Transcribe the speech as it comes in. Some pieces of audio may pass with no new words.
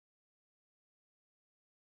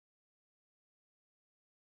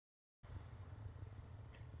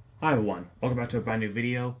Hi everyone, welcome back to a brand new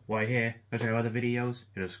video. While you're here, go check out other videos,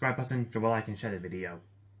 hit the subscribe button, drop a like and share the video.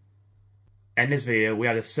 In this video, we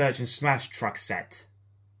have the Search and Smash truck set.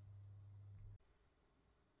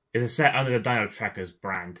 It's a set under the Dino Trackers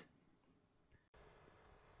brand.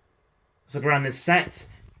 Let's look around this set.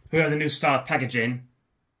 We have the new style packaging.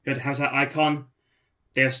 You have the habitat icon.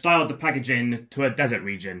 They have styled the packaging to a desert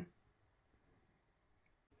region.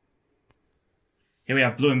 Here we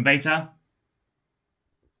have Blue and Beta.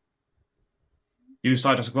 New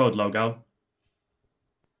style Jurassic World logo.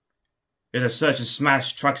 Here's a Search and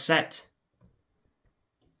Smash truck set.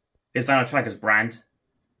 It's Dino Trackers brand.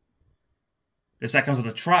 This set comes with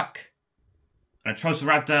a truck, an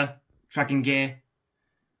Atrociraptor, tracking gear,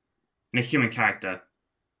 and a human character.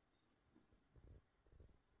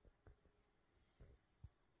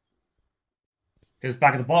 Here's the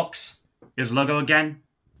back of the box. Here's the logo again.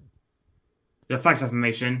 The facts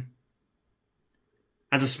information.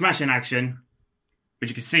 Has a smash in action, which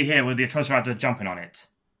you can see here with the Atrociraptor jumping on it.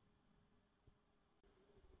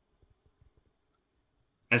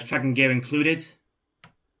 There's tracking gear included.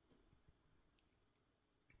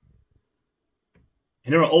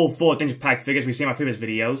 And here are all 4 Danger Pack figures we've seen in my previous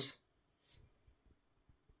videos.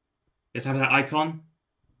 Let's have that icon.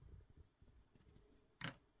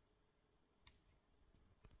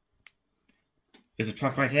 Here's a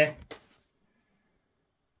truck right here.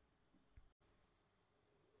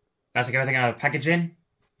 Let's take everything out of the packaging.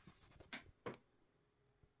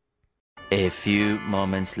 A few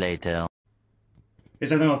moments later.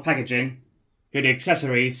 Here's everything out of packaging. Here are the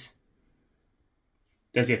accessories.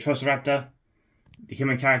 There's the Atrociraptor, the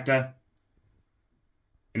human character,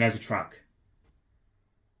 and there's a truck.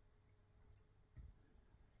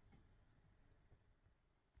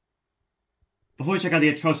 Before we check out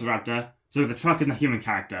the Atrociraptor, let's look at the truck and the human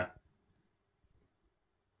character.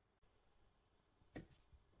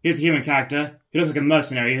 Here's the human character. He looks like a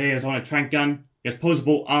mercenary. He has on a trank gun. He has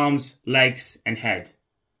posable arms, legs, and head.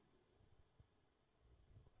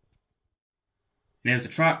 And here's the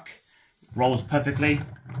truck. Rolls perfectly.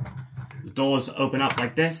 The doors open up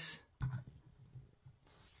like this.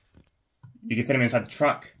 You can fit him inside the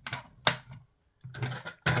truck.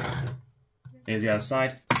 Here's the other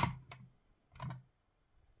side.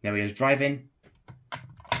 There he is driving.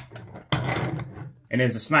 And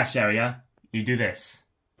here's the smash area. You do this.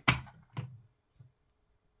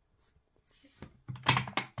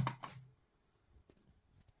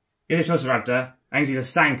 Here's the Atrociraptor. I think he's a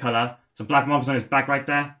sand colour. Some black marks on his back right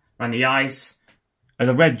there, around the eyes. There's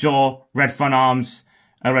a red jaw, red front arms,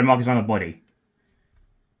 and red markers around the body.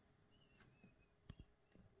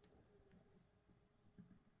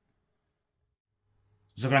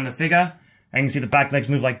 Just look around the figure, and you can see the back legs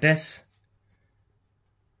move like this.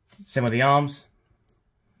 Same with the arms.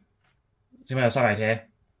 Same with the side right here.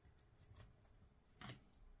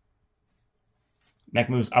 Neck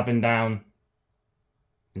moves up and down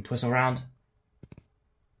and twists around.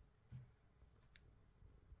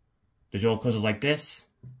 The jaw closes like this.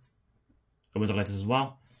 Opens up like this as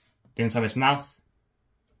well. The inside of its mouth.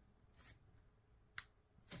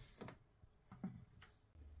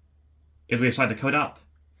 If we slide the code up.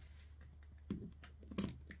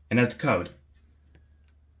 And there's the code.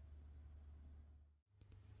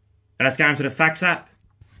 And let's get into the facts app.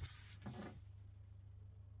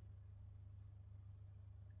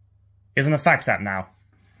 Here's on the facts app now.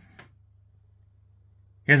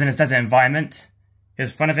 Here's in his desert environment.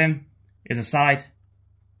 Here's front of him. Here's the side,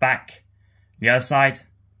 back, the other side.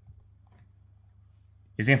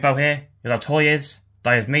 Here's the info here. Here's how tall he is,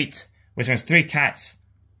 diet of meat, which means 3 cats,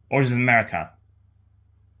 origins in America.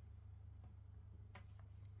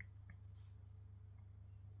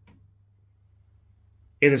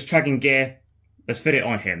 Here's his tracking gear. Let's fit it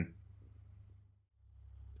on him.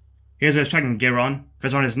 Here's his tracking gear on.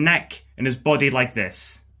 Fits on his neck and his body like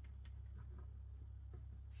this.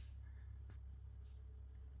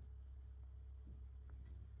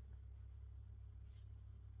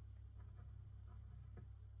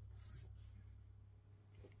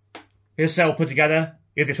 Here's the set all put together.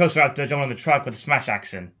 Here's the Atrociraptor jumping on the truck with the smash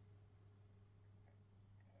action.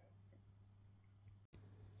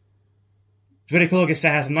 It's really cool. This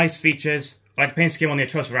set has some nice features. I like the paint scheme on the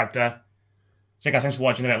Atrociraptor. So guys, thanks for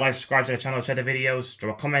watching. Like, subscribe to the channel, share the videos,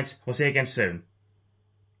 drop a comment. We'll see you again soon.